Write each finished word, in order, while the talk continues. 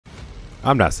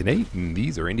I'm Nasty Nate, and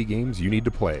these are indie games you need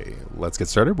to play. Let's get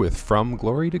started with From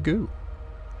Glory to Goo.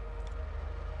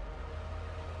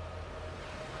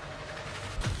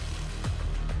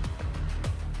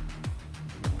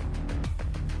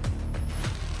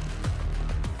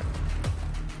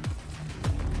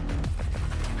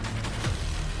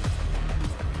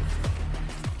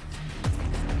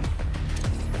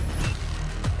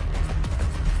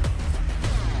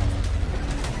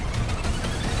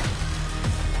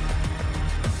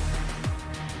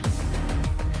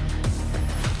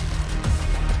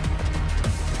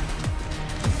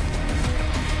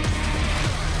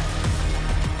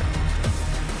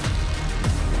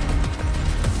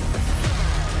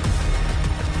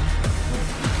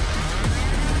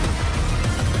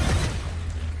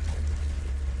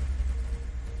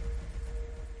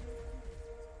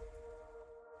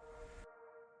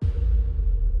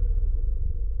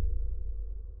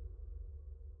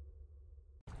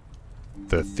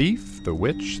 The Thief, the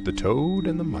Witch, the Toad,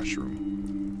 and the Mushroom.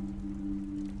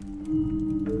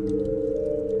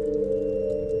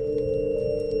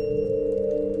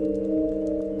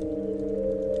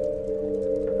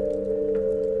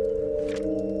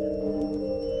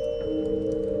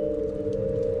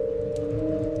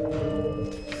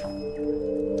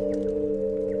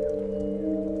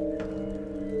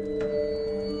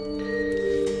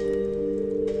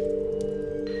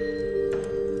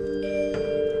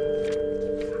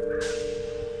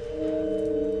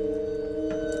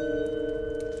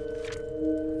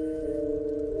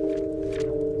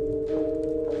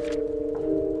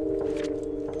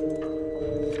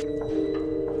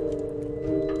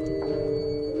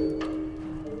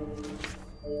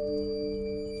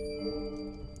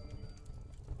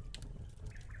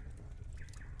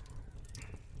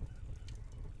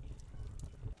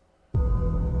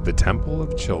 The Temple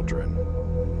of Children.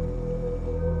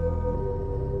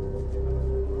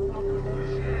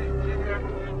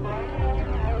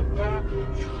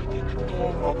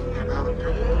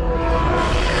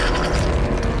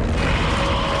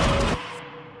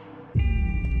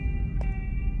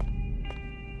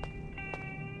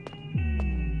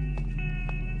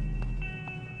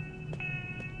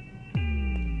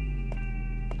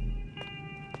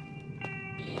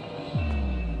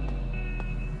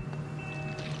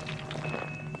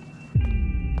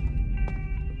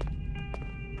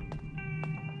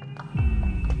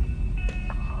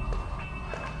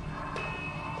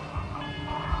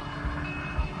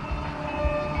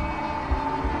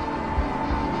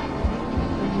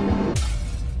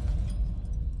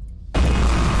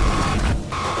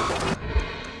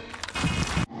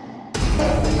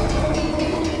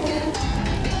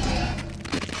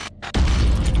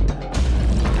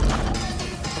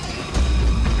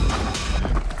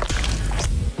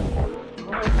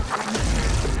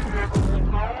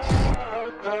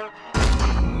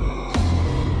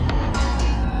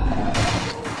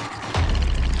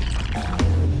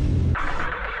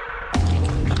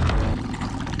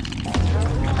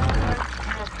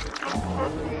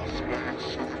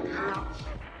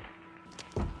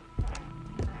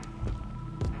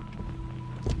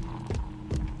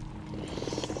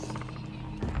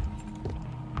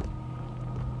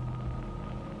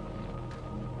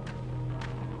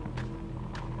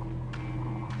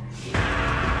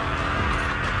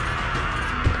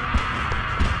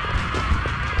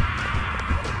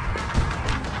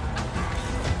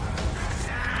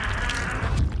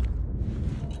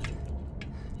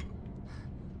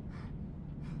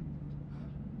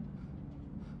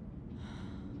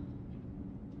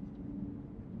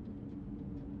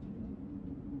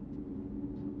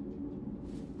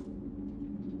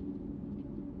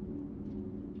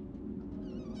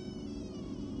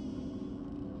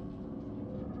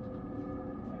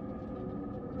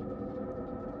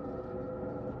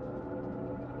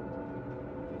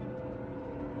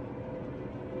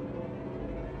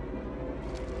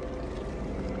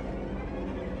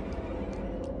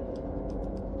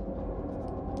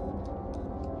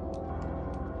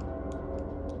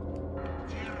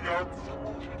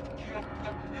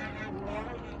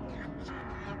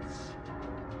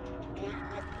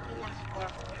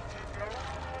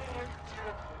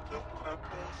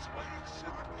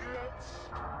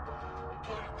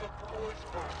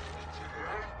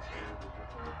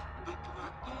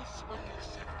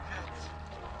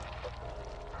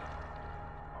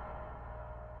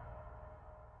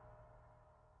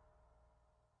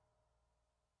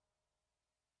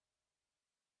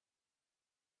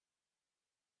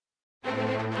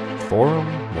 Forum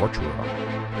Mortuorum.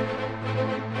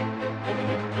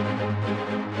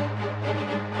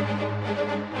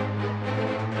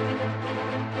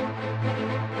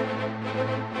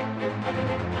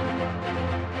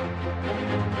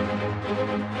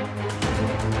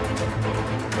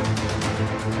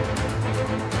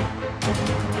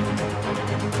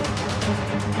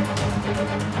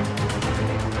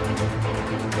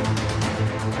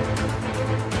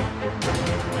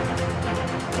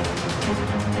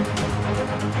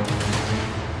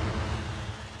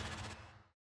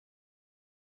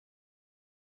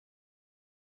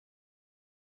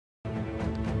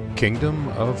 Kingdom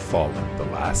of Fallen: The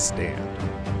Last Stand.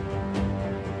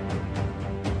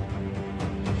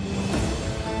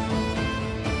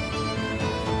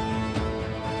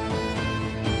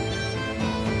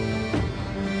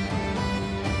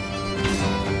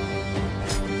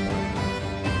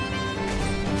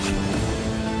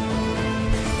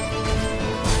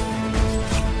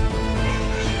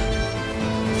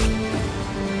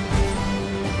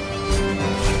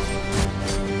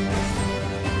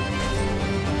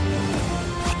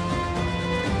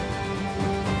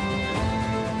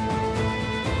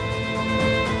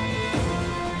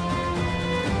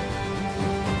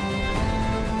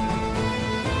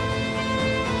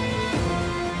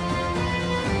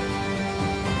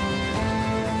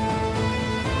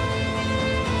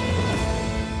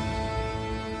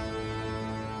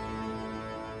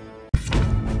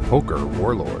 Poker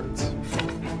Warlords.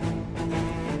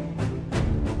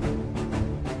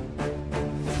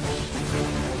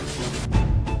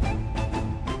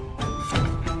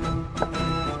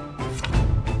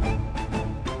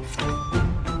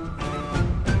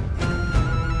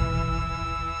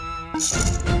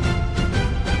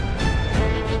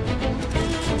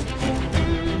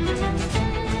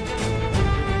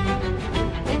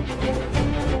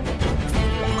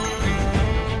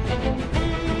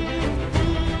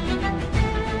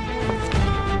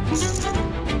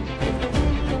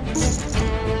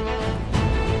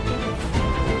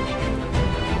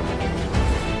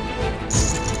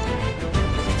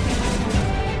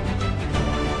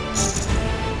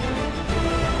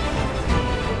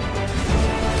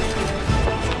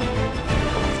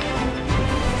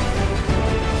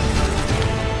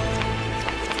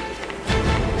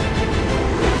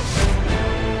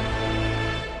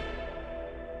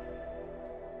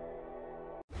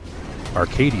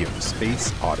 Arcadium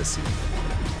Space Odyssey.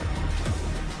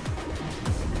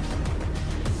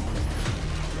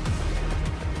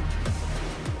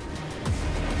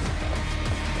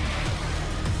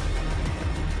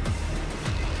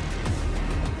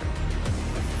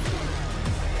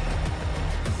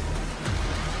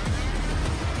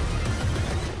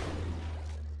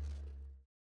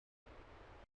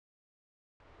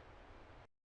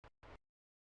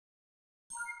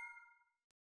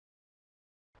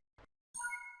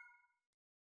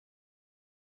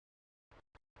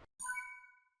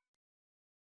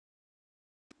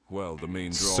 Well, the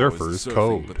main draw Surfer's is surfing,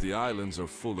 Code. but the islands are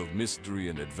full of mystery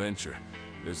and adventure.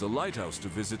 There's a lighthouse to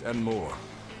visit and more.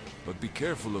 But be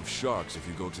careful of sharks if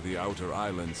you go to the outer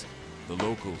islands. The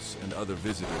locals and other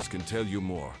visitors can tell you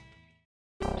more.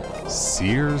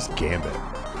 Sears Gambit.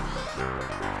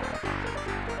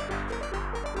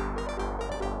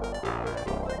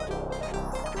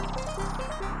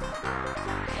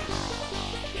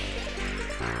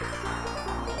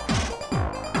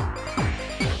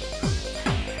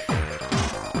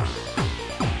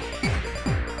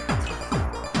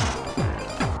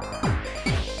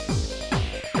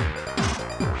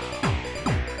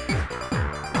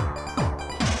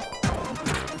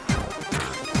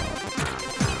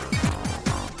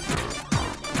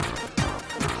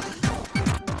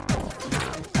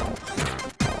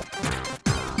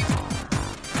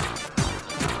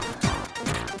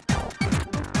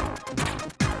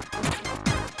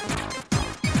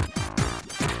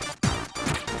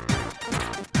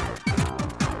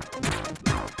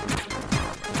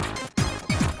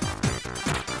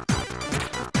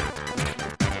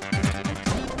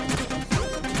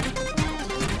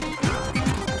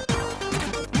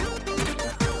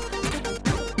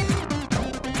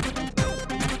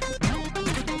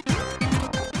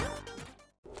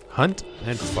 Hunt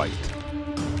and Fight.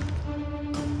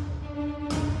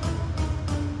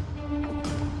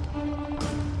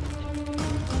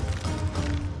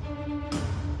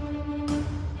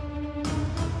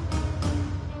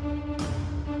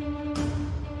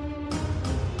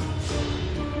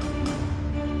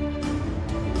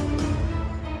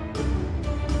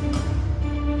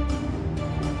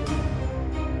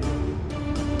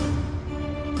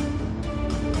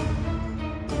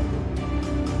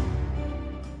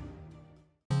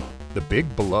 The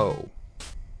Big Below.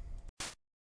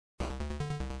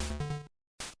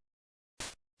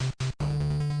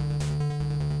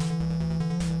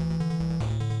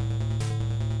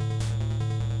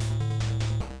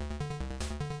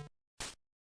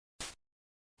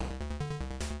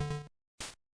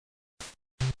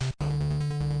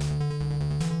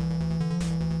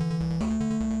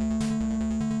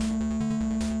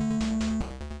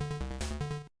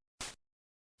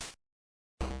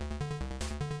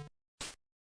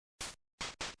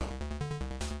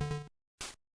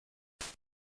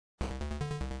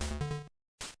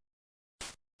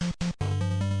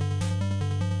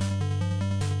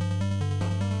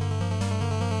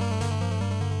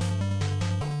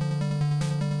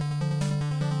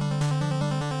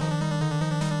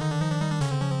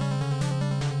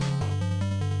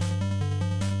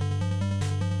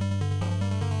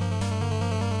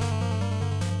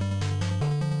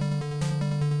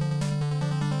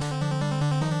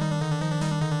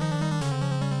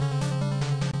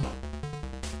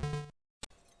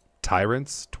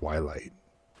 Tyrants Twilight.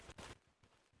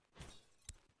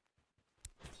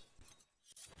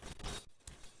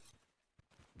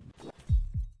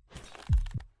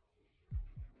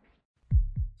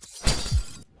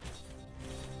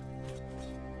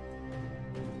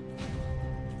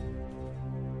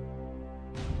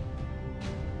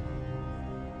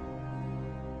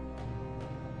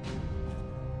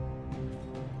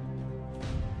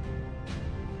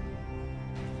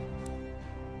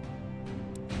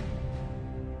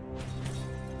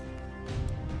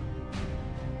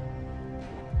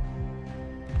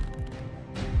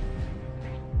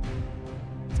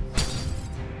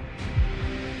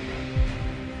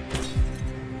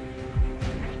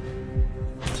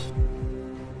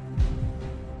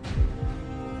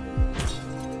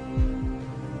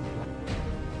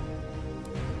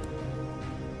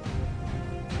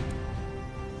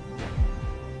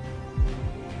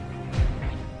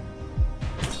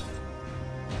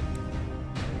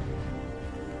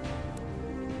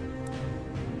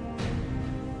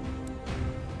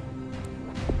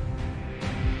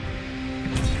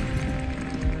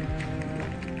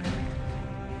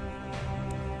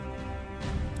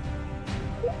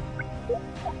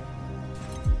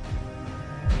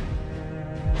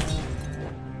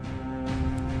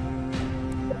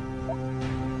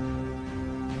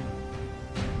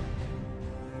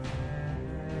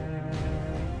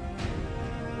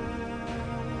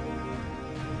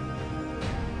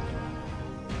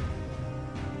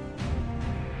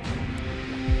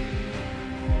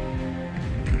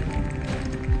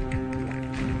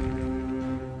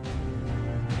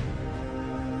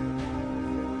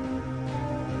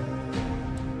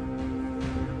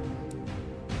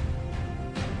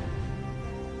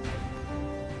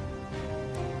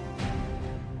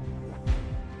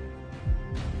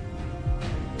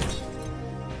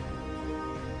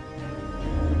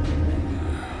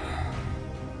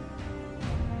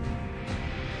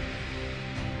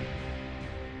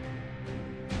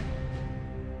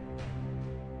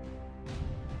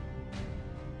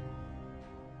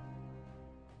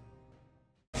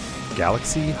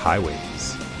 Galaxy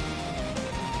Highways.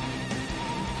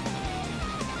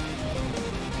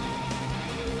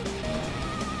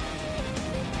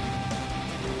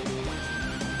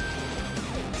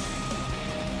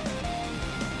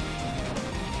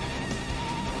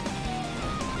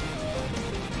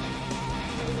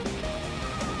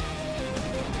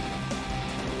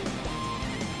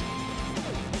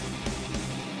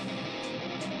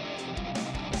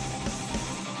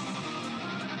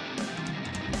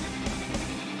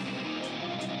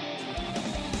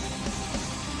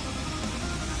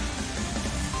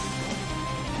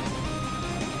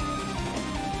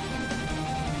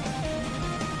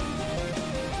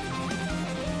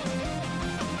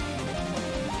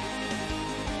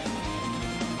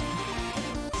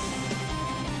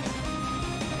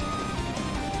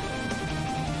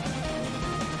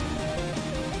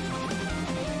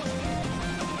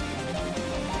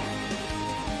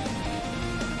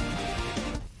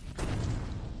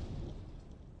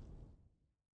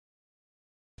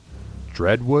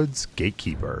 Dreadwood's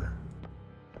Gatekeeper.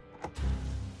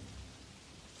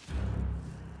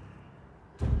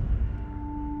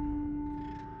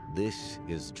 This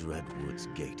is Dreadwood's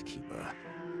Gatekeeper,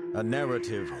 a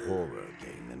narrative horror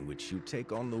game in which you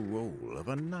take on the role of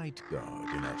a night guard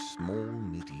in a small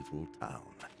medieval town.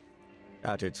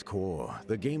 At its core,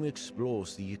 the game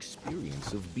explores the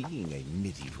experience of being a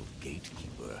medieval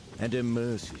gatekeeper and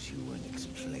immerses you in its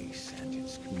place and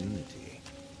its community.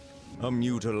 A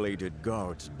mutilated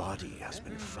guard's body has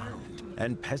been found,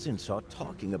 and peasants are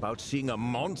talking about seeing a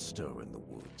monster in the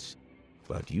woods.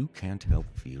 But you can't help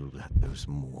feel that there's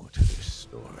more to this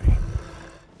story.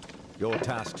 Your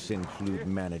tasks include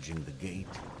managing the gate,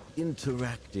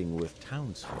 interacting with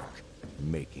townsfolk,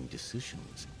 making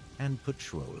decisions, and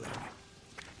patrolling.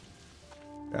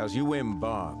 As you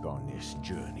embark on this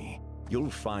journey,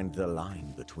 you'll find the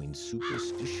line between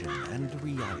superstition and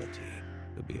reality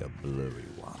to be a blurry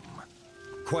one.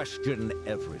 Question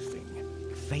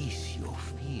everything, face your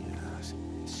fears,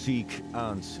 seek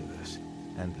answers,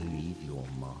 and leave your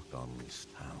mark on this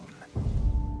town.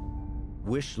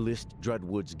 Wishlist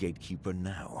Dreadwood's Gatekeeper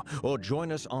now, or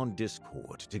join us on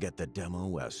Discord to get the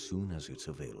demo as soon as it's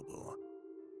available.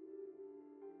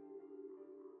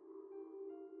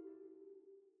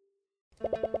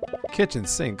 Kitchen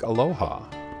Sink Aloha.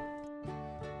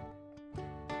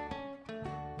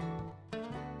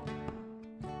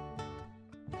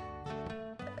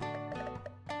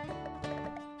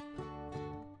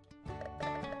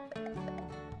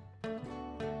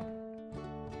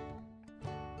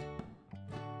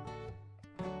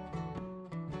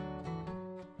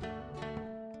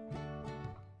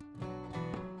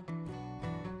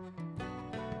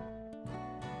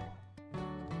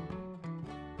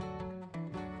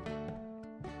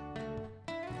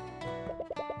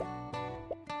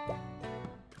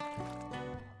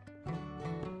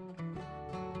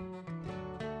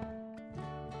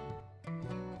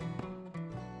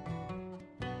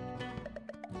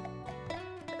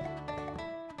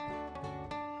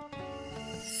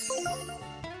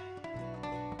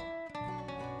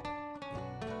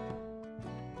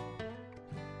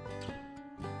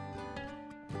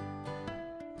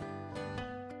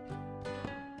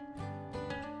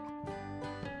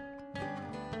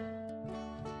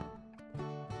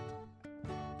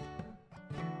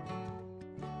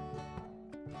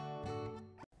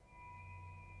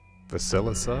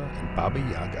 Vasilisa and Baba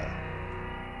Yaga.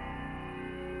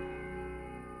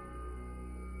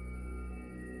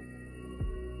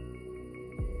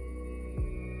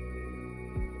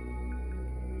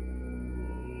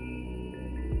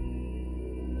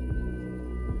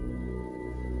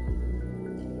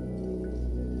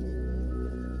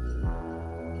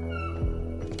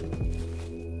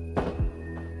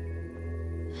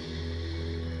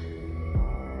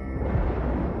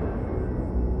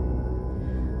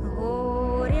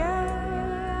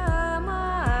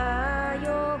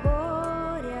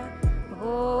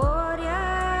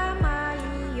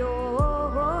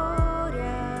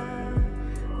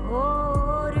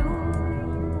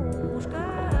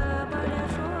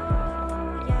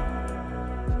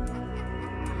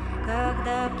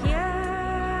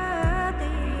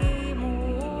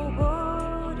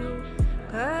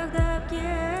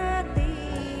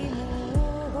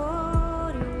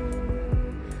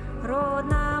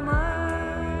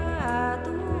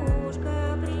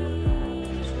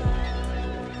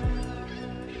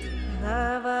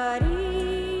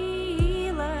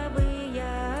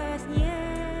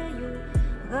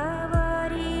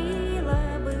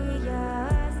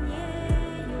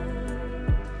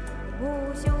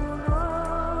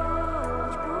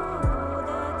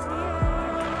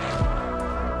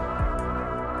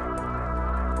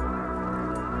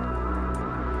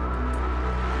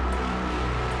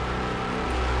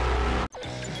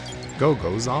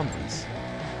 Go-Go Zombies.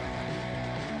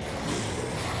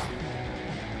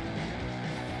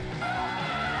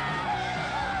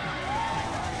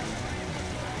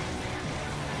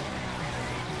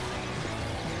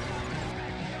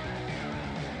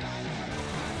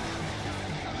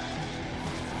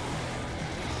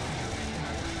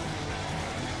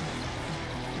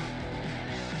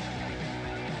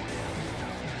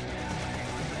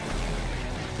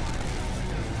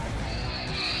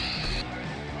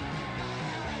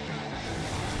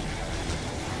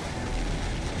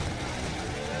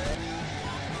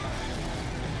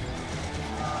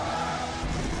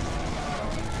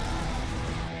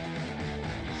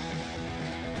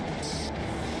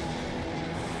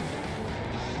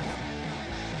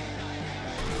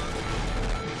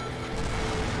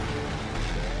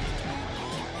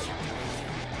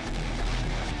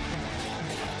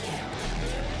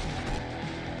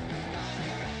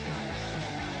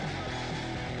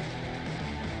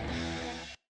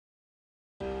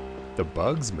 The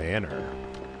Bugs Manor.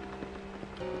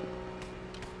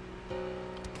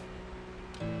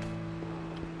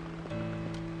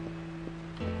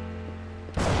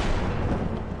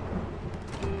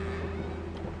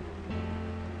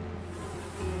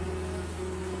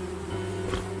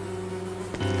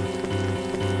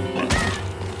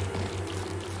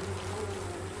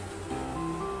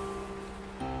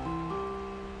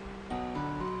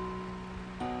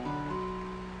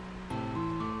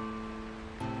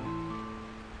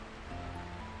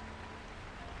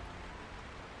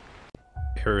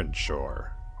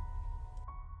 Shore.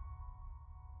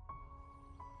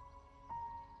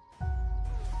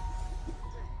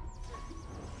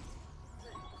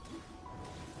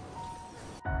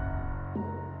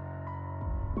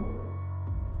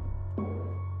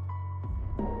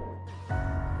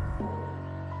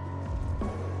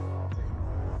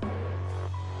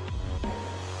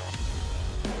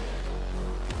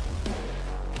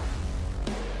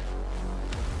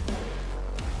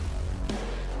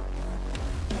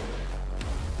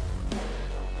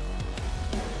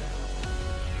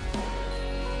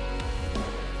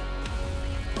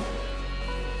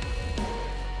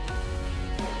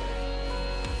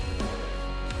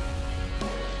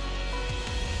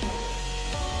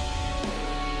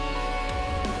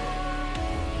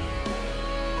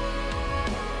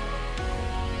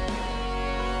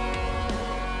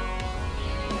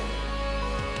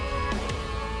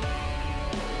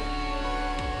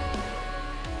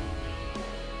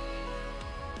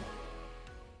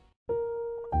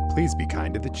 Please be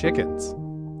kind to the chickens.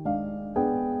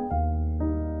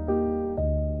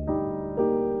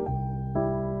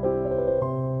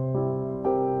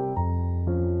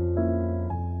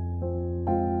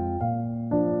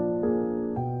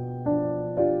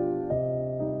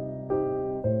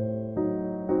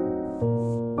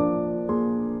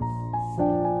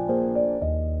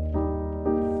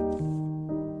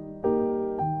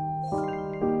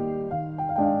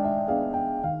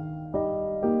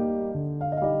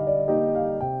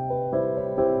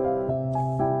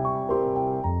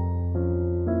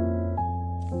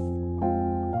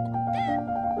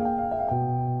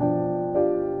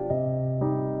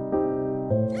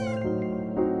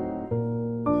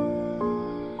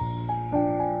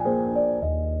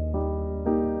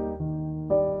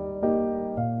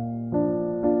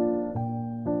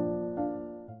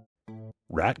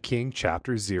 Rat King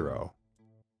Chapter 0.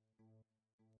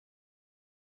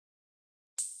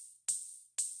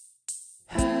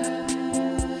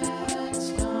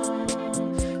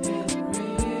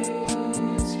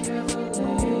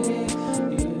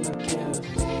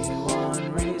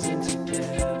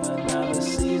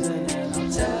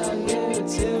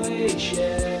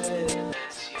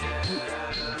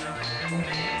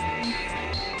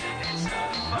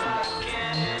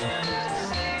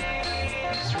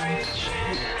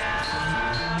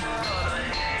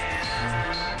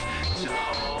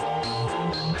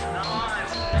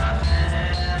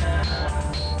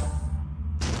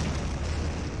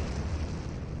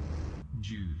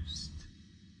 Juiced.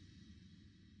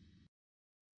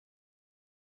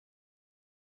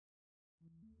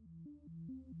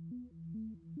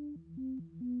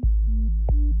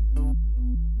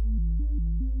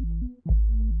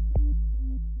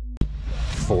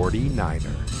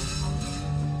 '49er.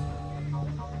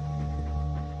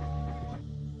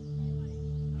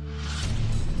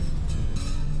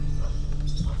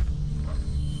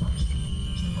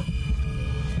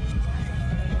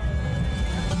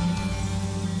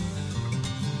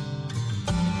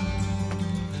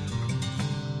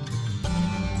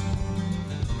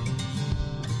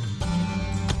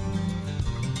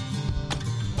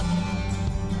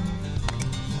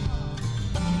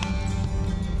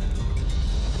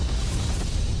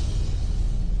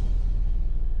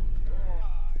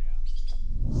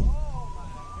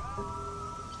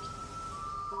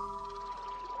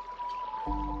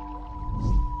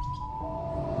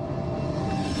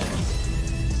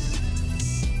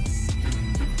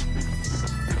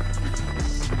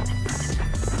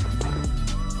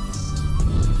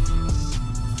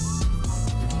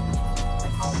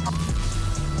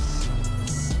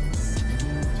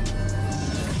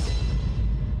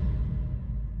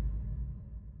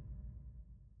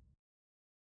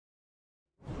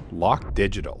 Lock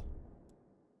Digital.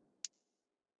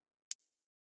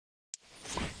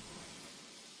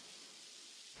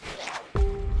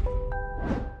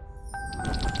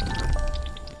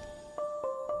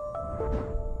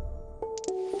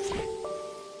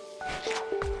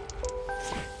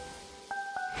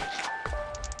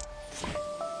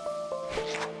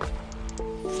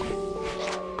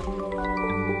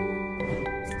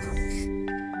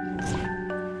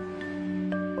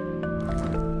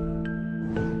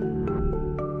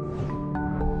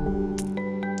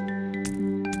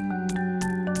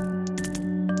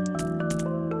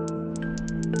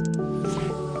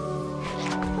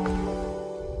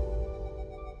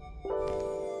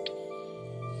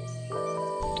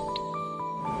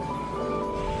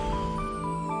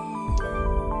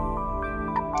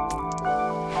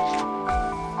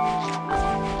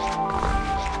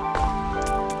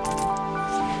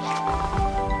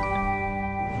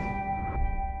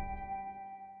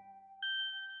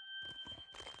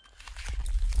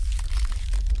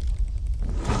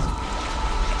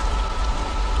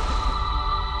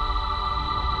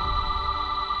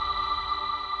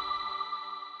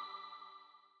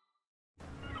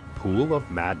 Pool of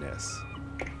Madness.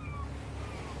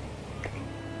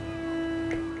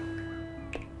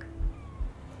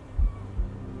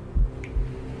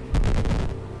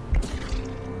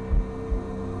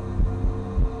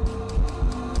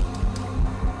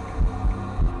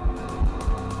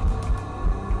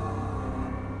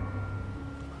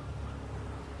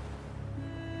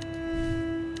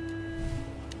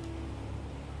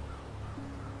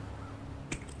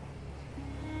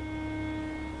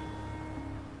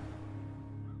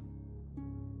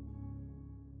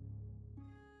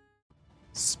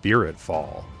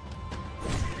 Spiritfall.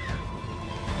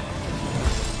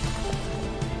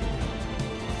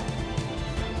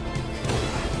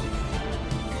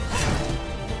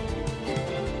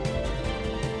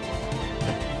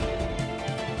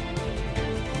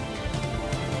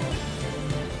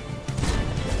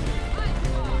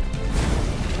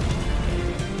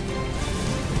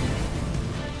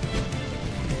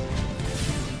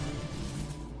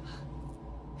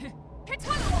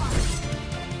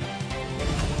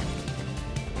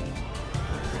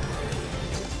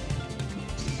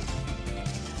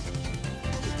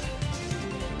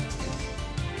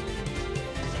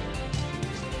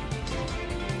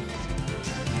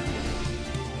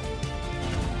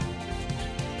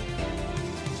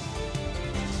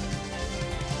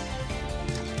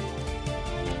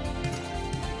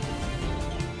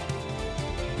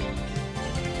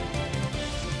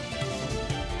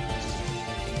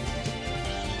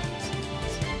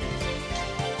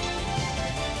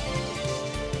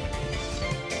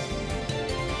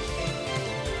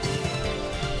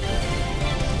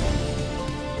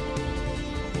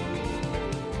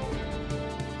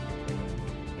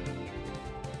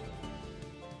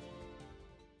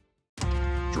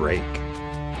 break.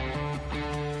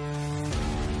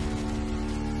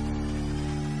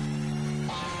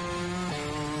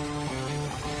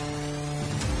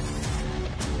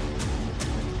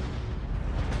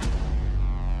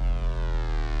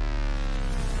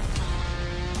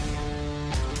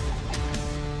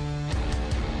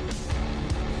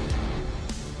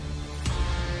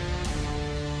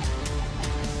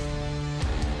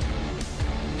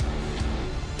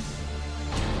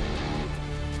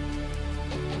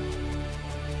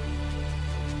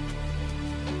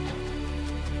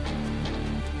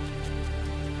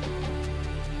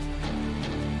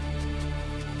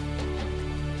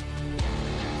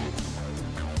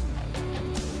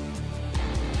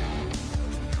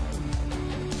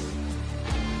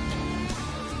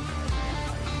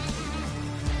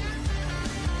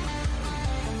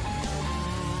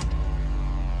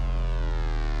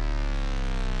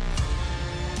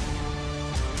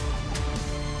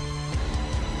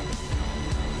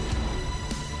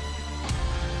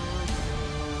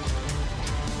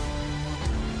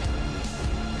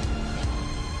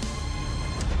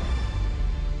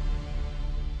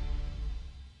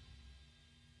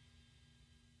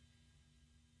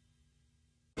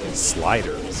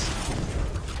 Sliders.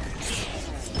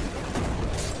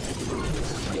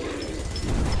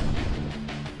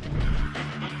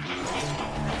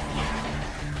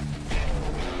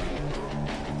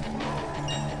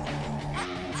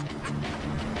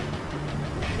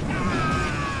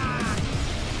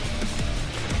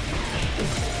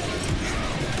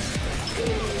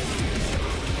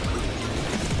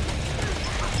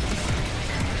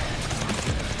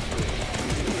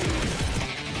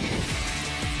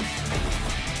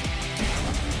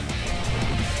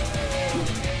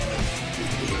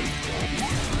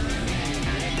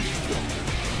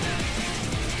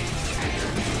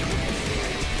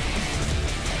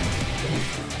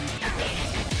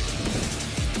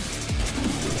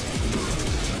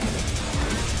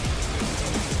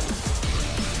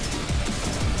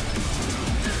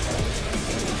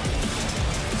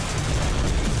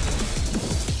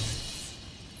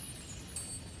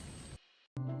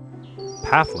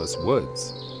 Pathless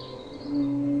woods.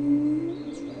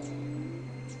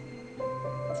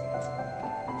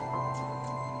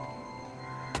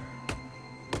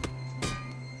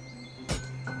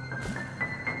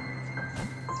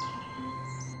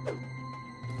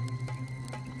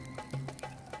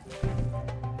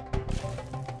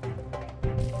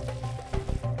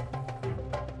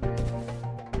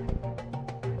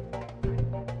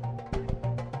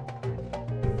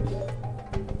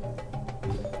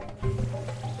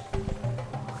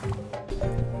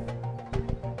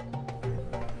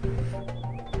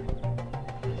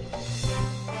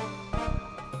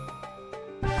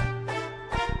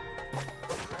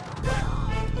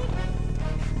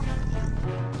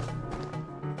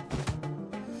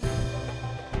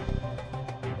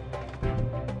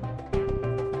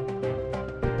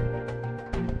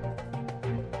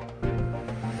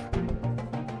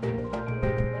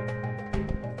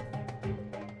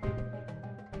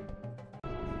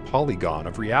 Polygon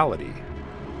of reality.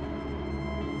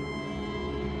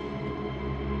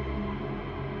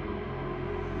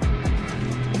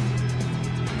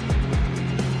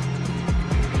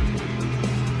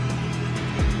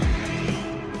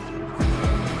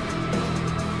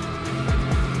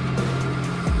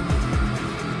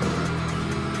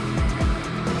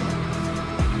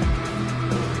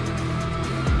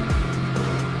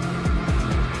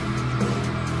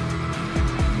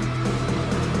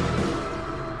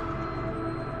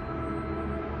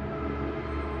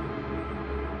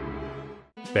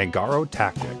 Vangaro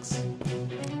Tactics.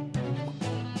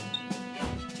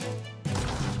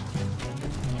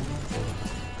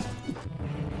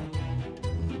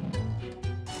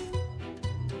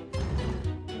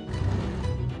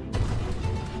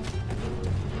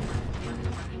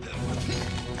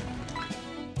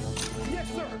 Yes,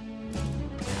 sir.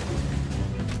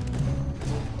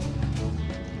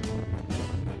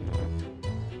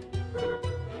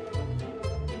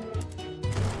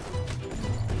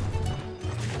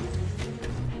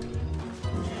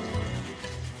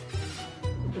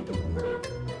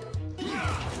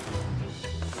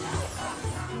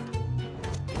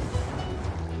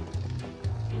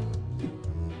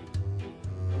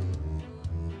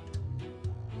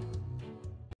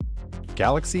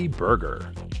 Galaxy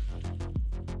Burger.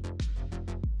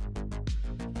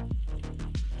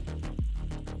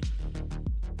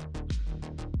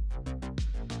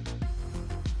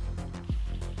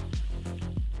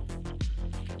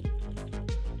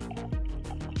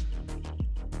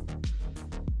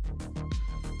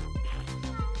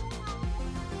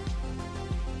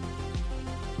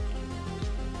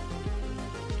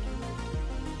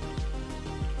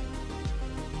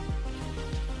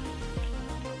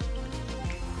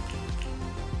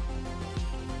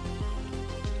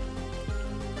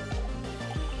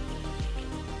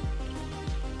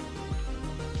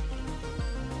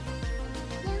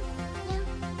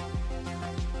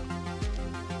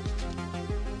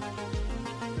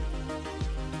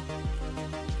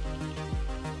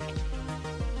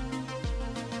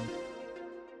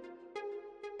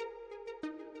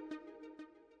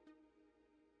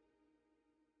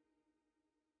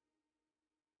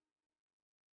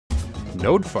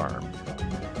 Node Farm.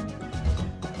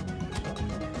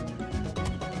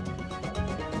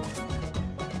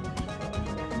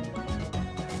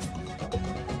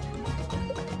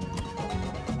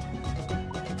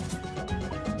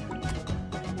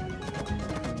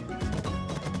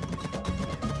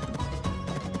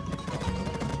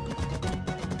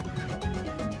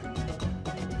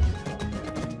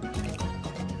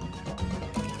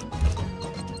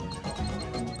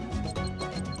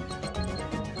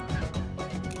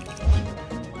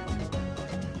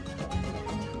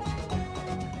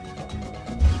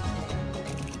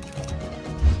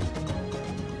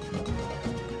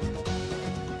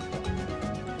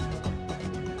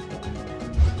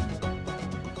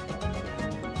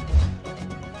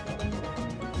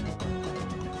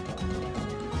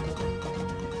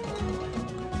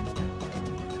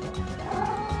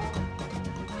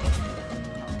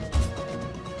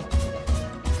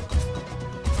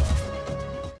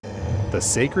 The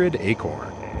Sacred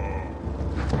Acorn.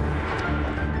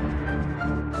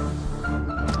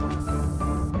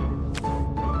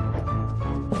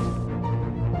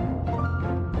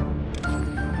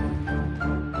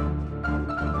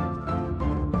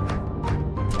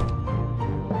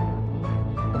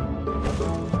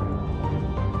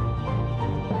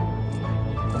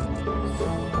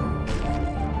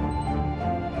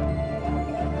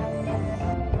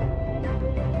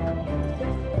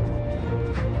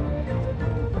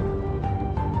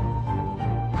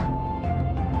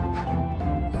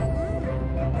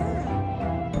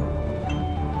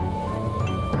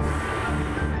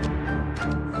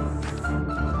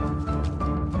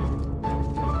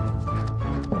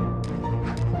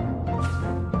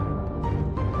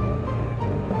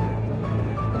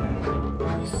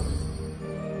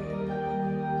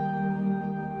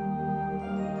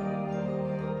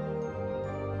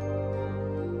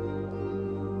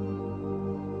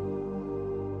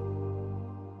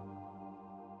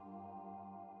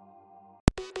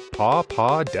 Paw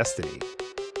Paw Destiny.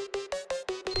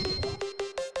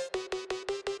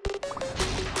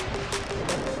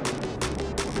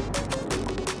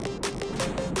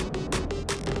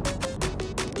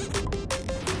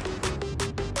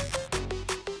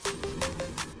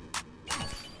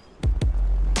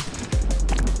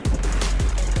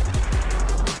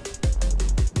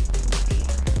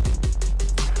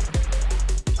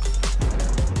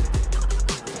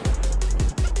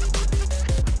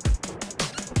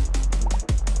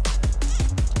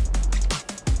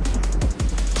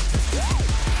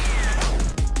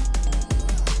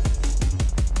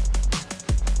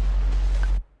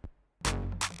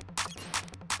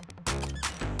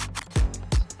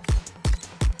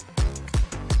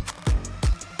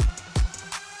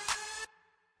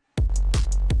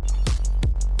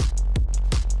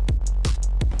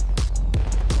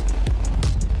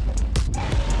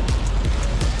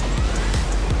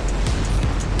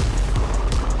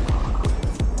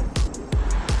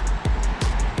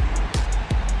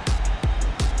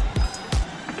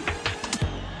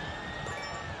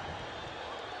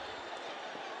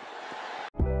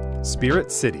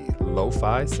 Spirit City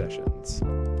Lo-Fi Sessions.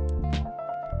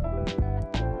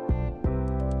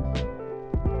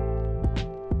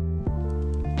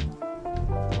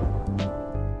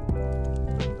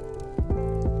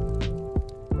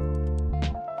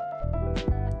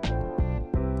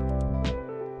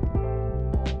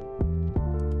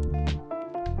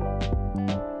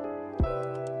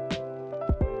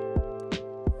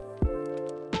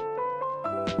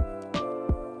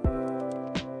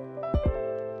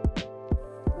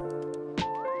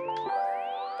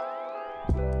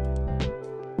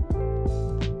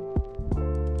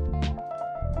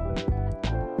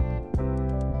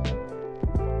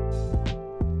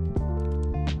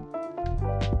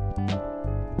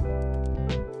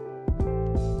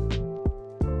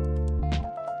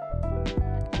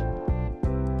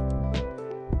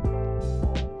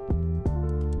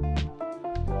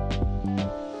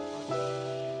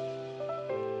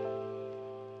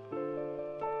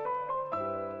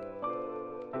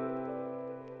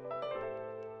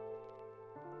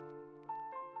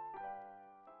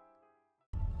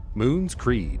 Moon's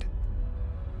Creed.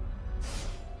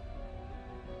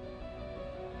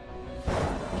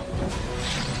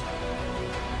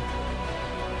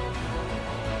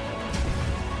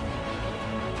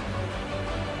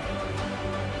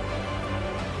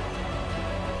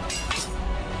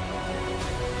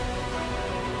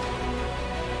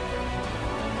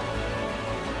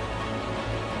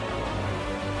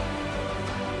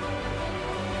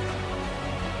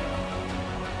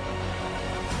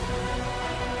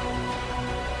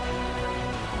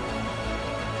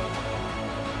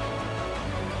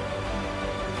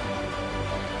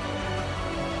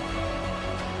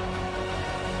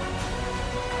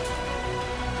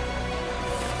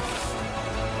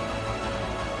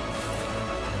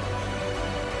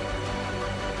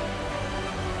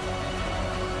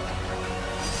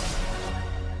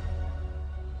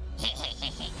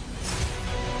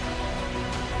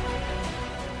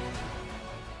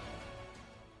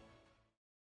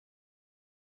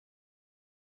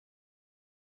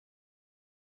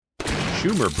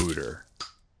 Schumer Booter.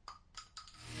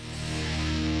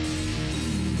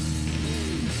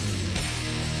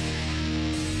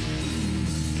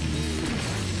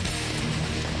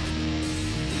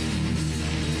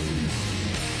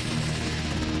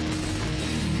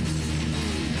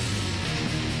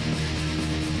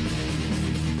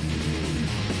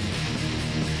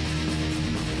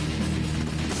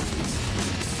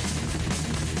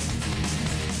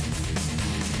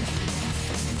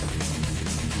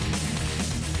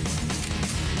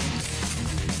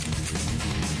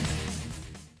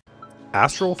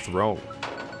 Astral Throne.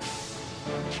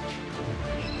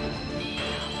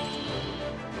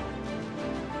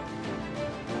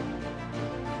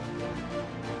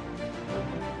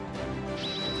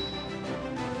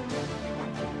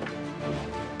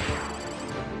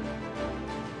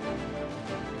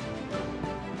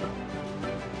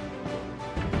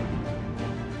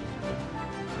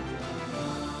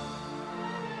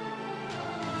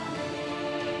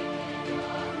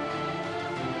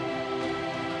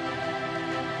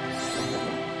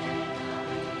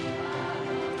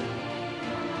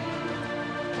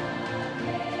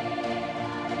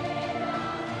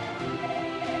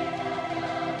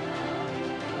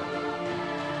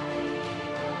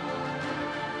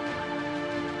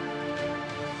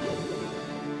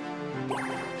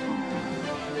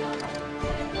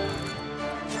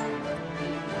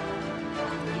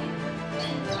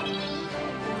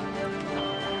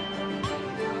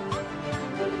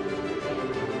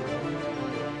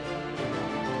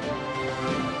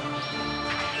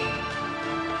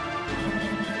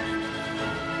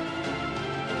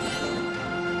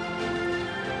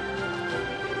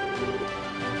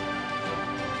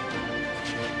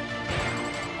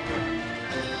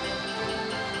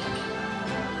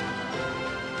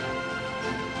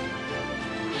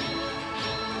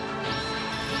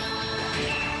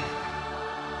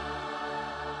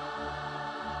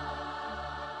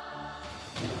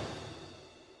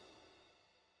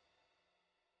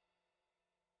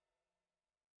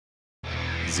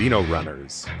 Xeno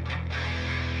Runners.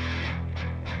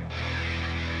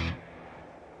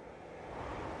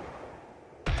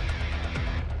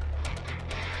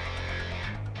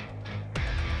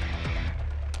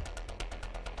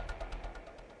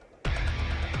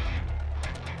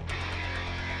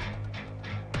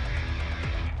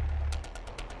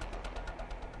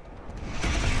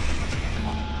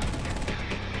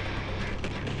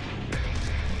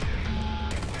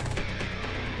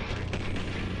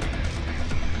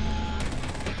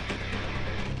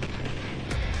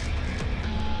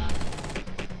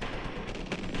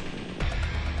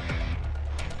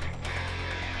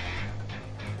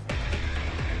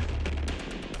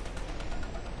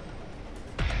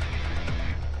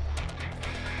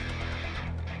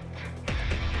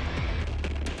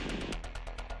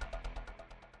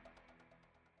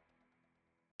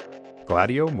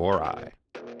 Gladio Morai.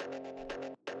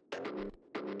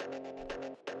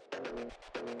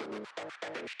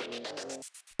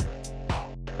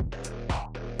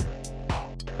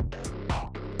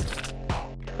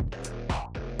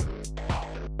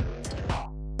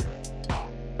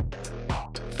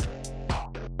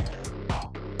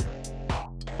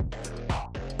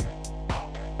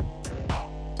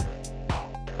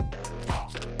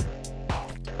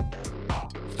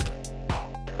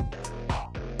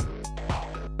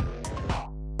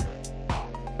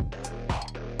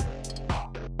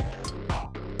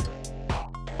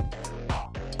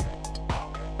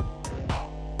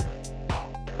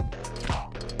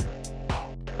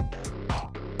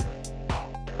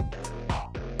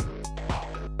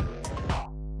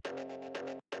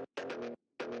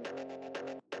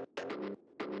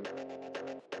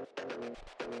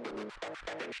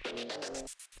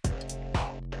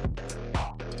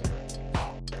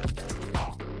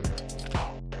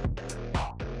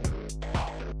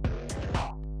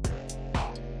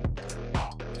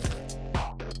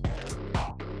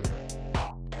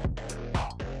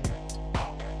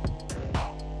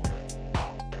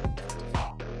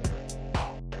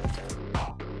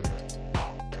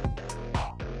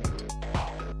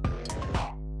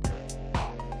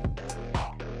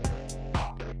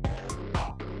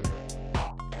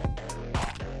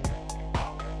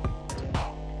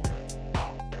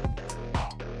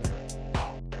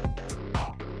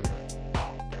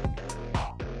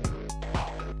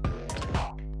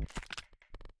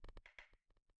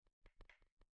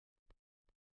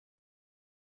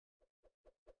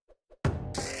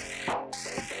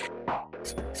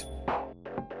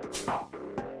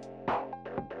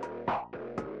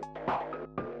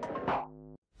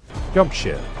 Jump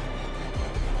Ship.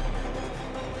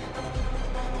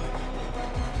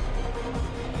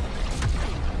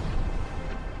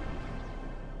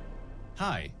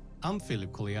 Hi, I'm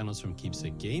Philip Kolianos from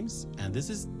Keepsake Games, and this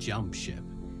is Jump Ship,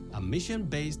 a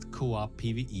mission-based co-op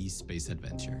PvE space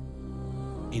adventure.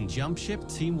 In Jump Ship,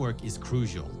 teamwork is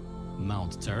crucial.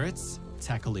 Mount turrets,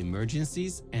 tackle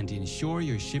emergencies, and ensure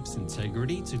your ship's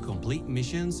integrity to complete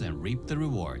missions and reap the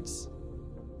rewards.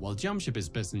 While Jump Ship is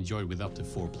best enjoyed with up to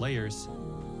 4 players,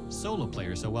 solo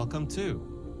players are welcome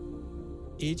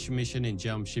too. Each mission in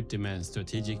Jump Ship demands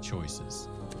strategic choices.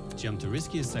 Jump to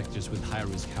riskier sectors with high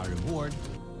risk, high reward,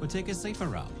 or take a safer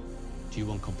route. Do you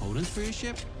want components for your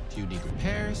ship? Do you need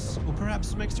repairs? Or perhaps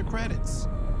some extra credits?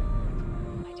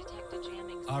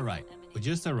 Alright, we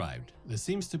just arrived. There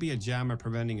seems to be a jammer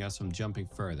preventing us from jumping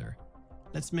further.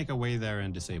 Let's make our way there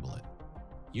and disable it.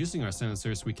 Using our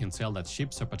sensors, we can tell that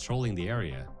ships are patrolling the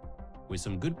area. With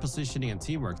some good positioning and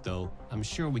teamwork though, I'm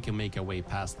sure we can make our way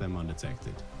past them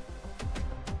undetected.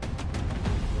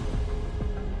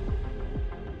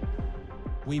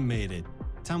 We made it.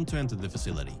 Time to enter the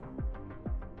facility.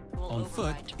 On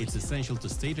foot, it's essential to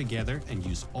stay together and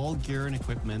use all gear and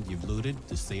equipment you've looted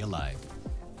to stay alive.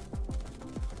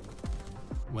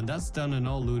 When that's done and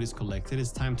all loot is collected,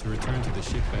 it's time to return to the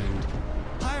ship and...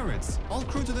 Pirates! All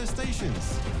crew to their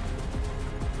stations!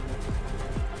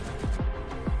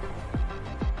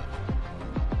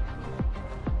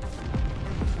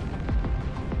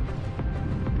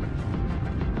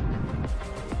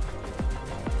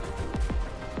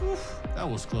 Oof, that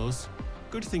was close.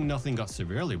 Good thing nothing got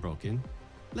severely broken.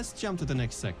 Let's jump to the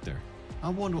next sector. I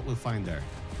wonder what we'll find there.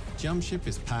 Jump Ship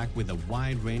is packed with a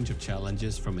wide range of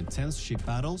challenges, from intense ship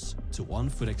battles to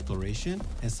on-foot exploration,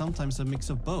 and sometimes a mix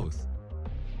of both.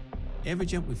 Every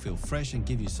jump will feel fresh and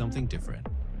give you something different.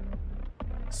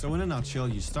 So in a nutshell,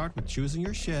 you start with choosing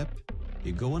your ship,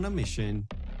 you go on a mission,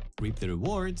 reap the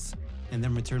rewards, and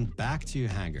then return back to your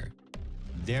hangar.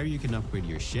 There you can upgrade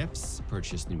your ships,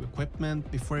 purchase new equipment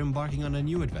before embarking on a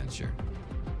new adventure.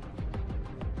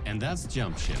 And that's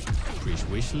Jump Ship. Reach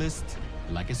wishlist,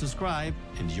 like and subscribe,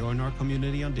 and join our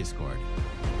community on Discord.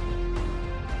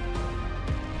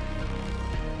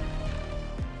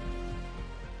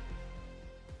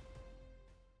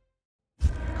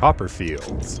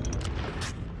 Copperfields.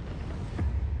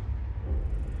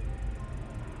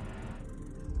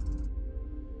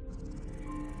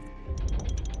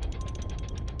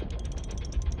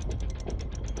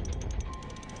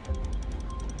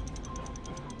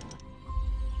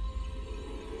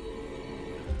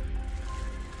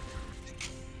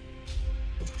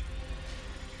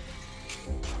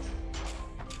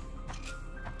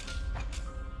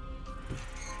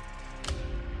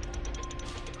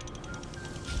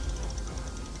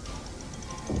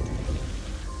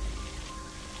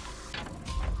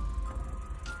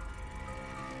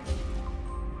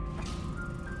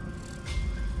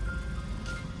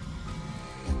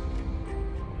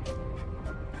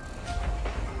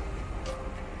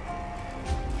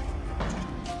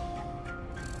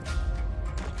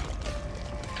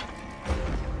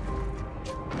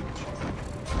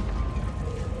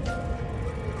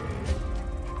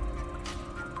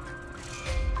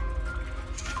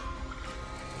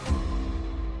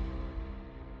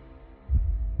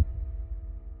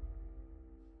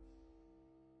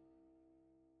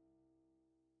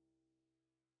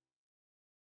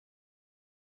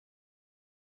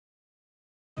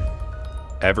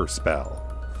 Everspell.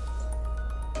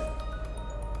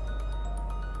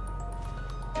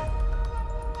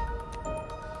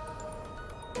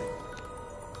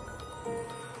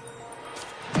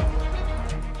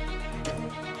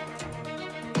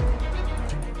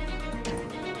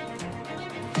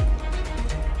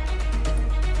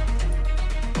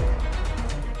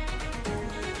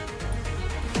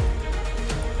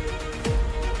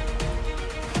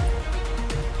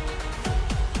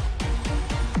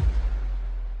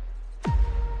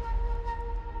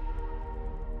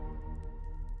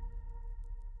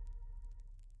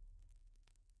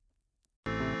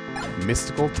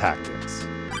 Mystical Tactics.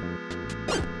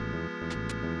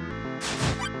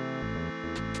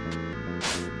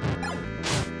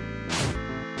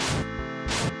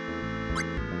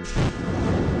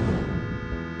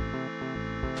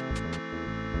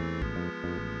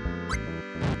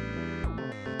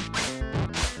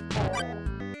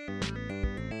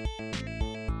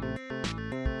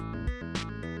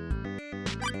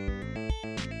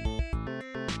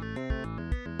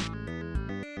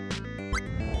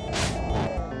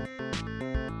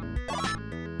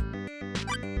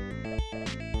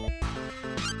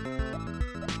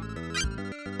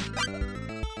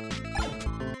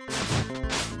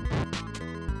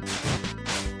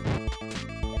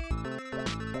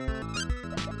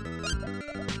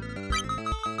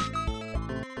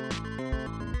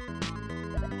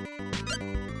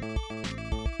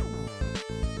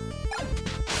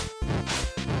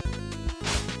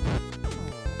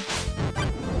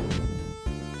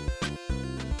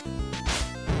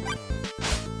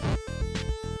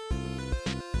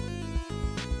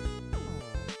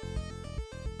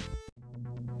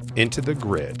 into the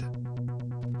grid.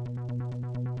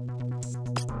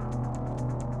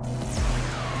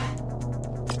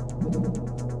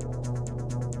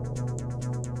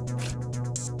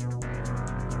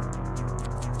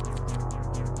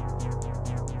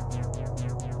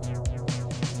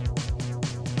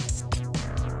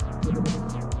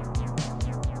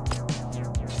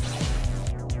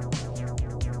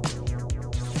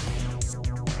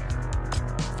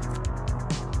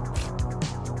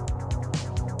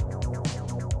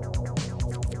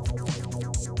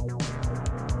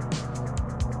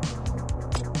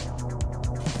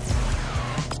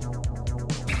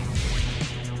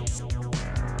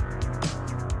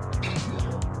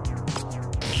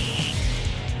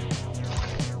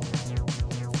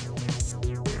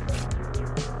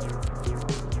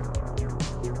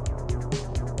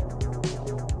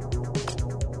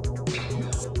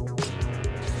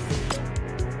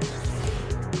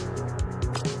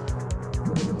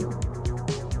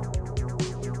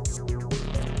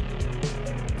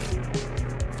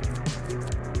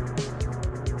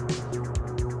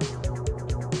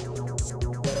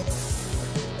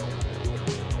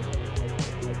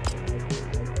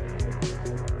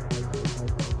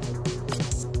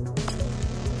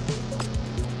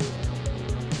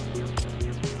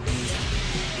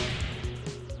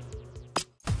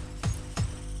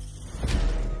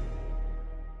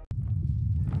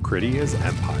 Cridia's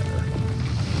Empire.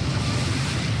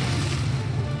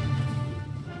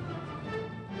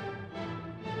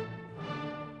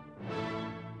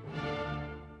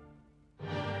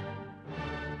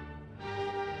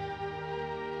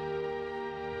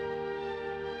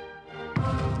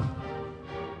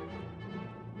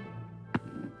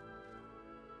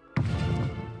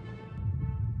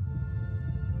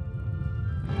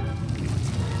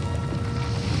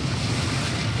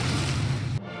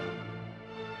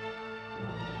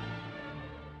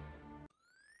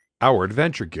 Our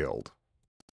Adventure Guild.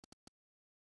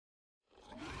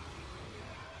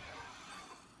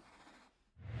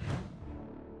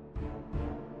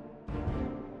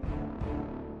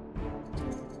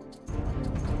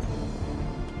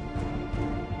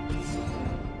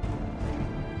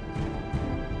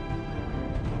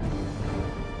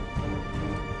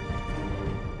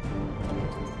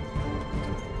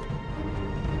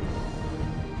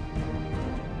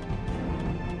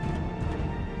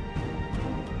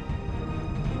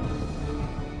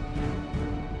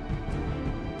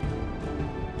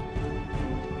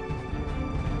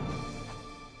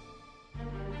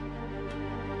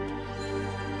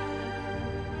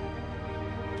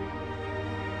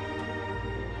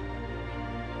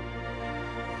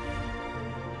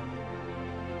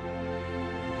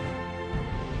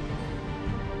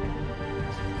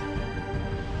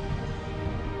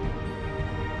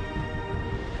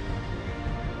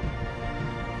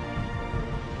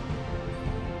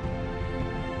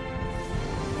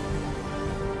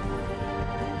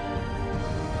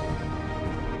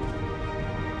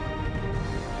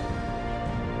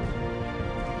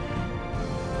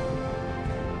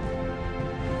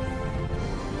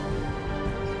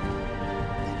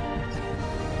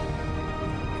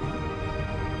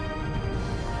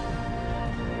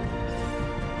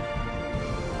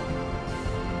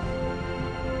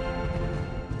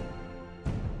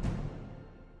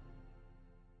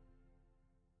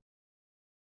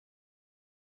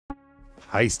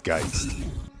 Heistgeist.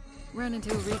 Ran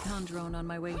into a recon drone on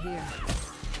my way here,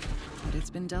 but it's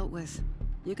been dealt with.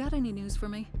 You got any news for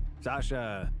me?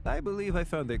 Sasha, I believe I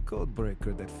found a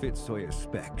codebreaker that fits Sawyer's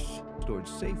specs, stored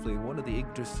safely in one of the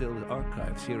Yggdrasil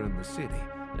archives here in the city.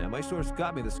 Now, my source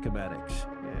got me the schematics.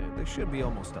 Yeah, they should be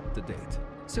almost up to date.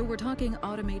 So we're talking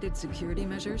automated security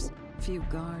measures? Few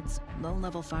guards,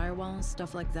 low-level firewalls,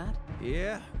 stuff like that?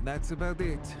 Yeah, that's about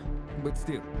it. But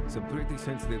still, some pretty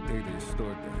sensitive data is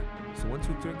stored there. So once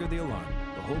you trigger the alarm,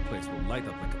 the whole place will light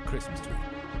up like a Christmas tree.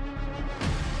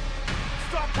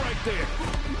 Stop right there!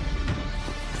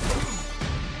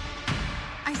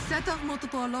 I set off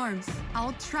multiple alarms.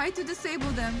 I'll try to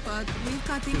disable them, but we've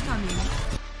got incoming.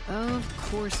 Of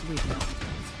course we will.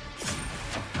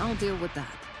 I'll deal with that.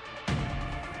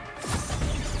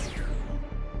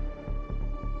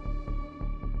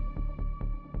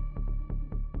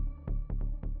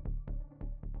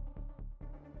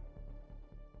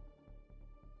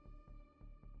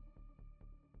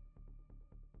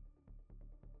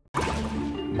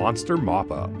 Monster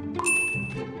Mop-Up.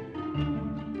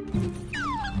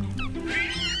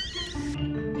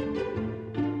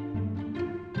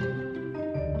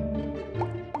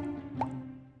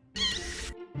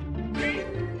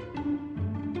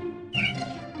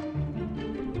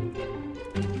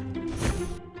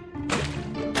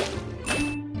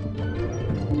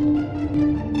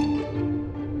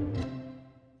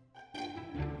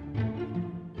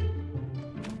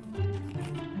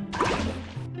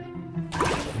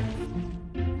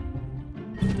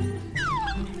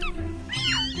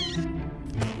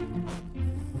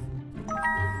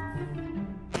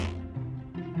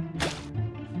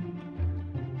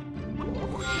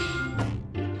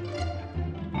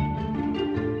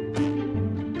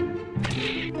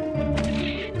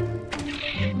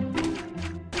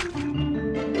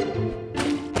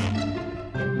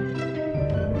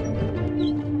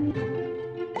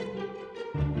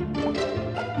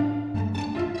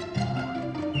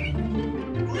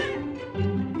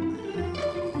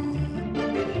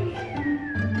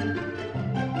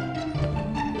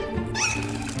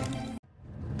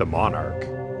 The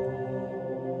Monarch.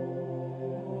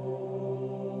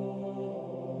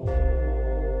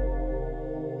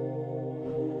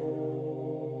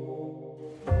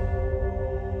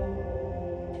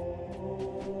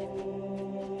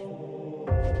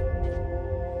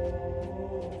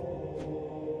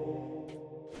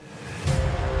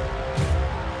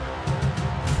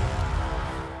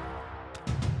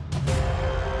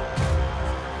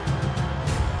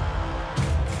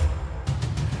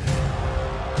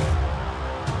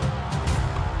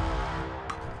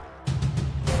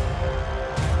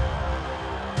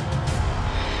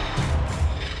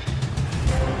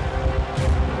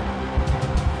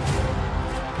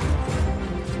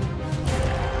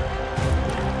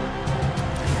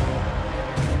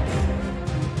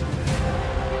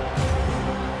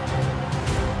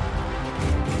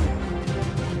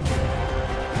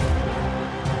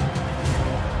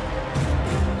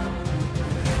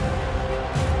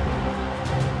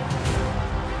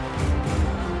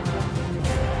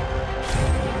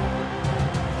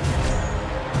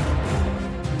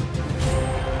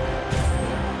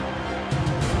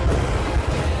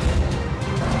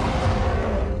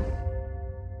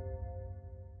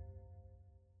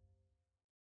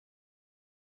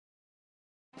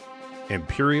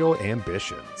 Imperial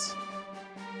Ambitions.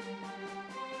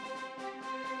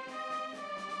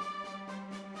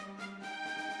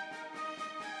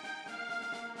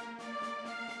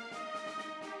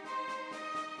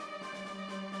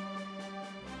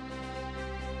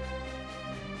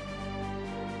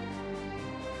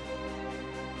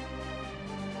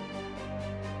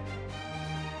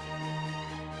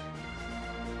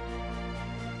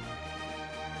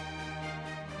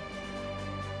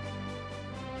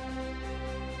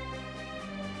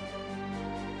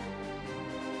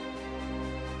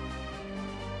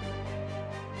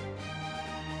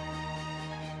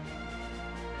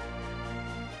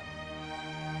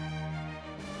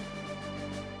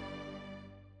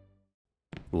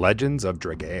 Legends of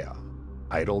Dragaea,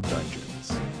 Idle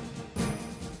Dungeons.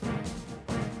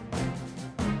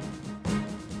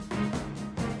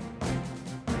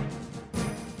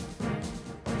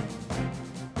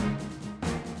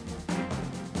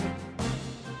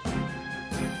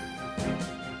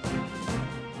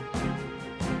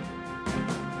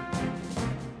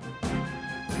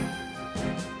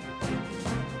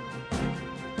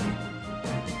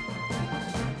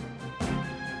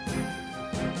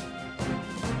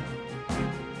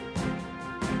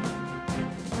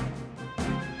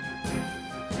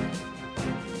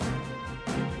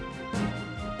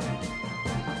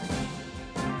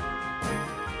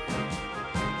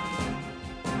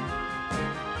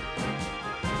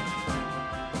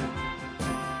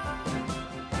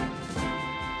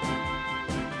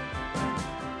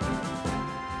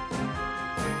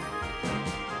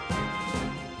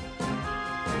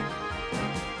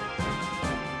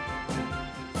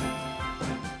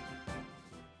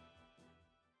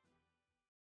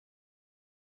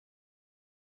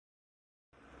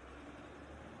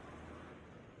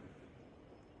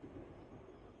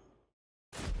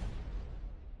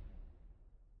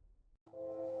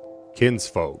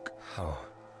 Kinsfolk.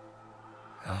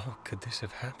 How could this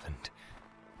have happened?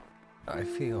 I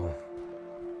feel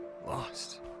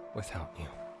lost without you.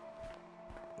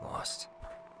 Lost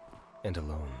and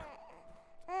alone.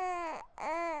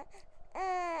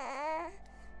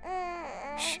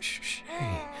 Shh.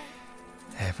 Hey,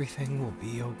 everything will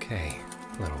be okay,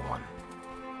 little one.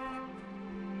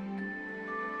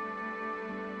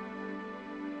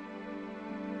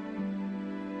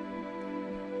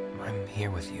 I'm here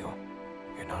with you.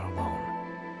 You're not alone.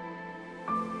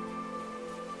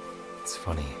 It's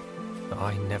funny,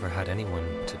 I never had anyone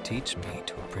to teach me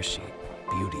to appreciate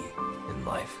beauty in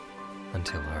life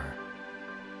until her.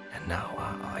 And now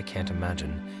I can't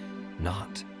imagine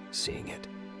not seeing it.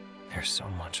 There's so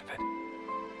much of it.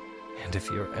 And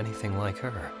if you're anything like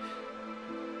her,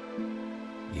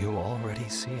 you already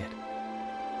see it.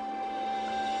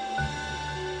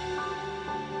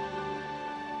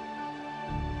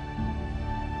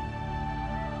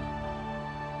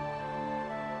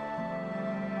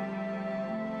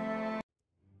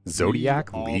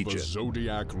 Zodiac We are Legion. the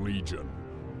Zodiac Legion.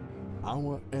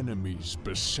 Our enemies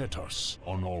beset us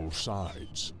on all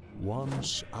sides.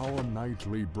 Once, our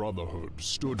knightly brotherhood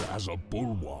stood as a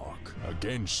bulwark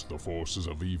against the forces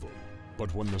of evil.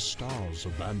 But when the stars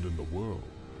abandoned the world,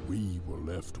 we were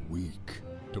left weak,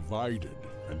 divided,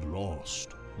 and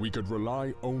lost. We could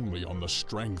rely only on the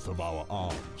strength of our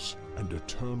arms and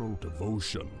eternal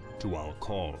devotion to our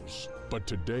cause. But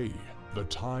today, the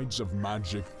tides of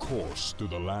magic course through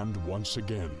the land once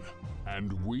again,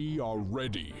 and we are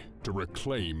ready to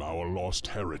reclaim our lost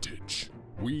heritage.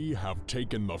 We have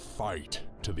taken the fight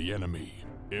to the enemy.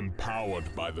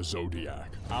 Empowered by the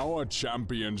Zodiac, our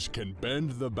champions can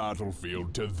bend the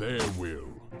battlefield to their will,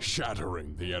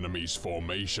 shattering the enemy's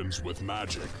formations with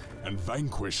magic and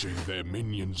vanquishing their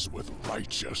minions with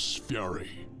righteous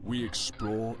fury. We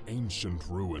explore ancient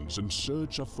ruins in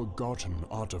search of forgotten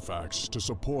artifacts to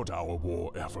support our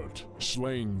war effort,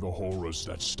 slaying the horrors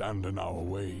that stand in our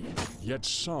way. Yet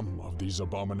some of these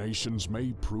abominations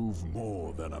may prove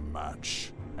more than a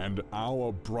match, and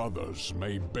our brothers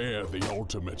may bear the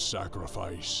ultimate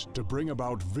sacrifice to bring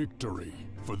about victory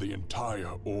for the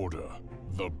entire Order.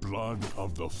 The blood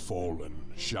of the fallen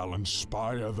shall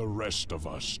inspire the rest of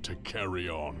us to carry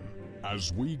on.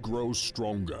 As we grow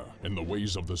stronger in the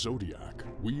ways of the Zodiac,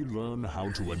 we learn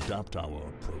how to adapt our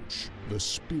approach. The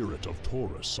spirit of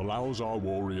Taurus allows our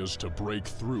warriors to break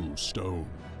through stone,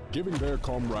 giving their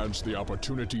comrades the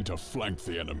opportunity to flank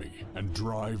the enemy and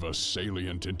drive a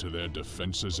salient into their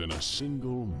defenses in a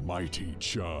single mighty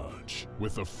charge.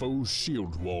 With the foe's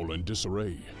shield wall in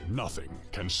disarray, nothing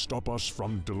can stop us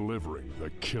from delivering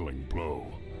the killing blow.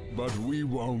 But we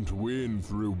won't win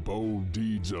through bold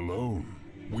deeds alone.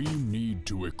 We need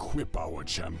to equip our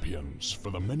champions for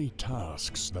the many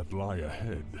tasks that lie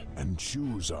ahead and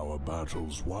choose our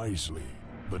battles wisely.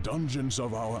 The dungeons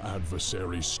of our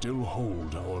adversaries still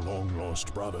hold our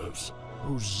long-lost brothers,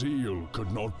 whose zeal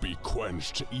could not be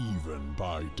quenched even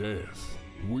by death.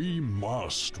 We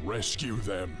must rescue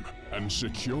them and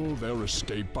secure their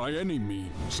escape by any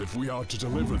means if we are to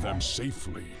deliver them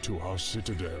safely to our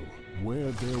citadel,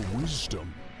 where their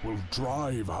wisdom will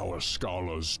drive our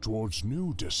scholars towards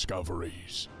new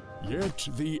discoveries. Yet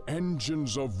the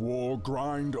engines of war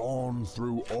grind on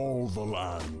through all the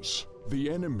lands. The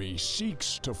enemy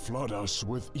seeks to flood us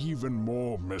with even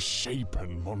more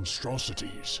misshapen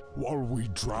monstrosities, while we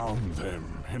drown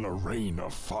them in a rain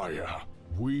of fire.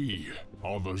 We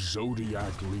are the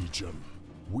Zodiac Legion.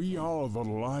 We are the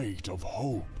light of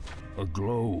hope,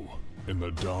 aglow in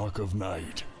the dark of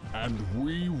night. And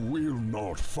we will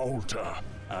not falter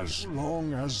as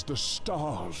long as the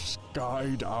stars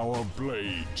guide our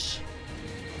blades.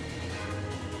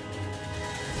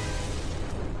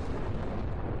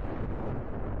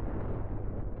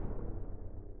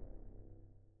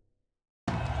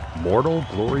 Mortal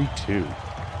Glory 2.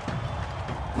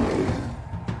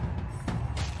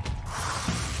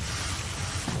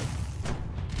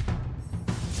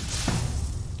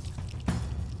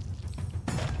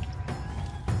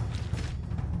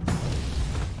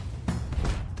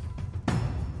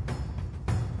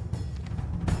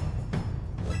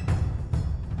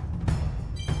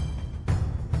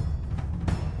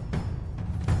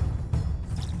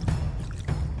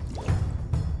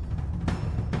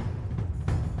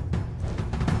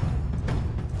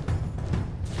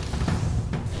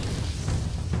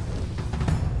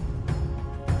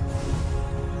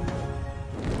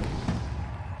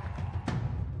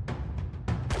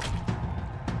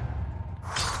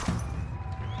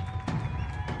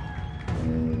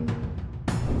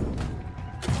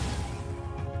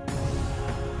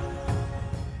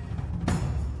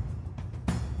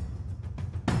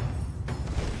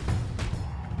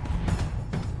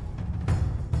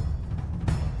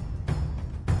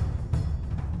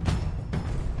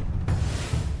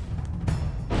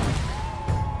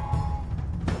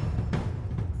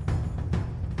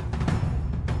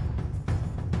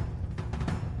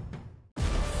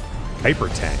 Hyper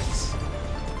tanks.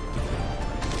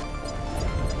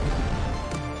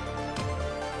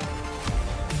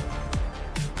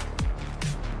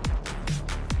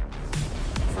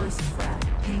 First frag,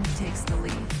 Pink takes the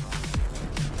lead.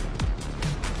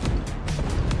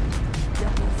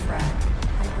 Double frag,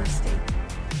 Hyper State.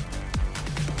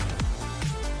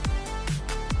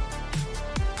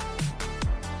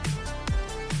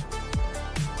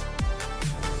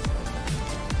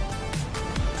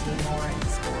 Team Orange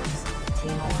scores.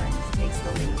 Team Orange takes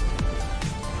the lead.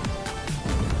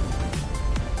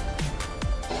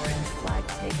 Orange flag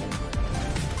taken.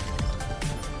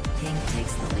 Pink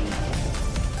takes the lead.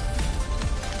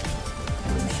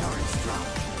 Blue shards drop.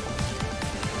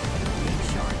 Pink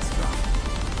shards drop.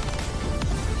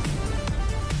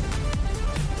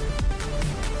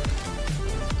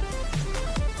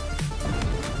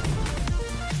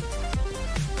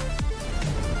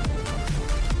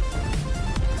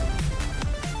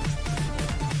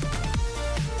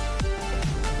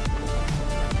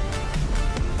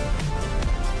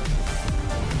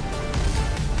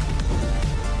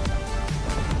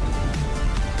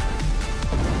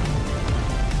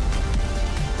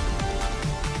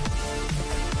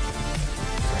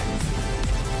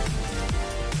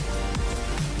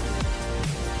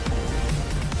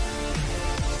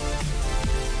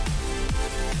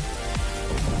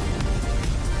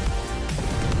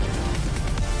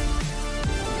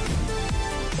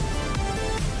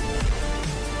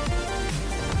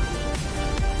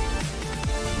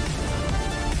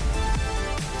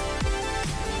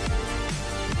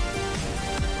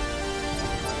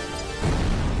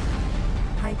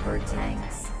 super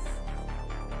tanks.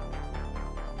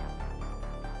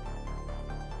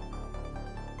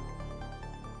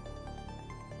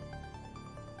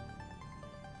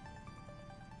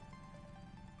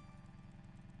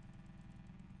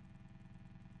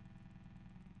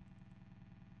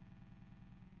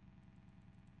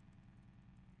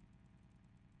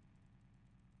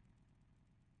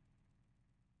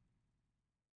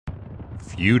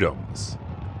 Feudums.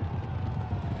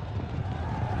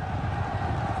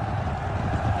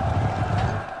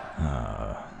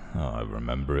 I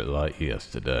remember it like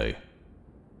yesterday.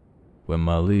 When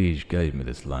my liege gave me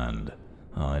this land,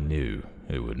 I knew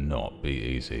it would not be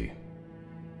easy.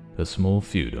 A small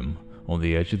feudum on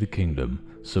the edge of the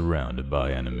kingdom, surrounded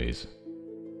by enemies.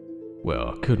 Well,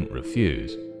 I couldn't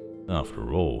refuse.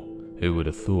 After all, who would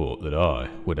have thought that I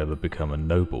would ever become a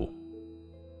noble?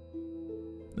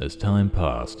 As time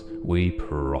passed, we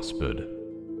prospered.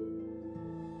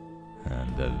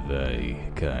 And then they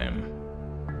came.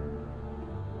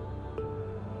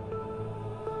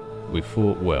 We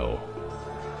fought well,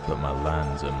 but my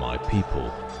lands and my people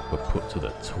were put to the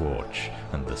torch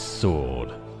and the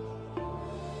sword.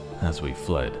 As we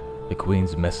fled, the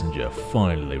Queen's messenger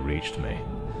finally reached me.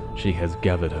 She has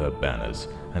gathered her banners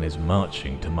and is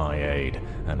marching to my aid,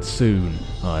 and soon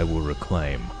I will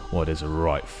reclaim what is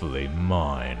rightfully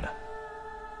mine.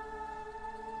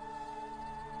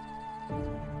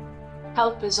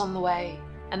 Help is on the way,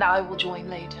 and I will join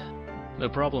later. No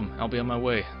problem, I'll be on my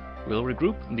way. We'll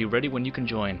regroup and be ready when you can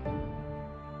join.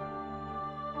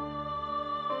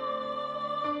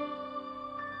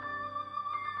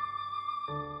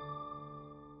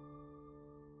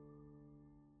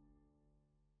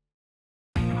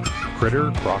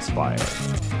 Critter Crossfire.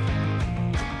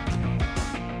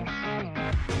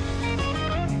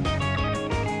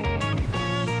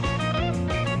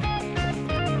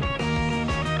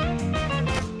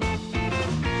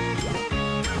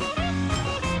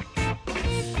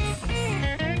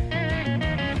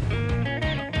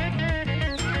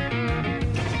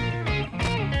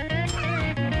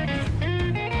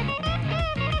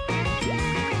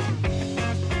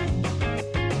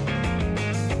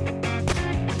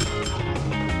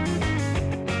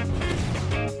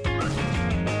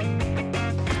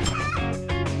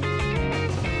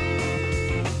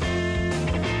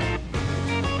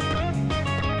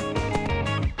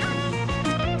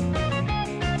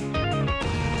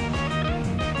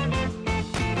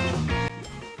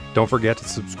 Don't forget to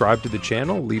subscribe to the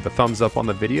channel, leave a thumbs up on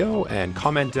the video, and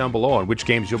comment down below on which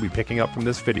games you'll be picking up from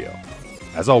this video.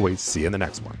 As always, see you in the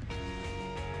next one.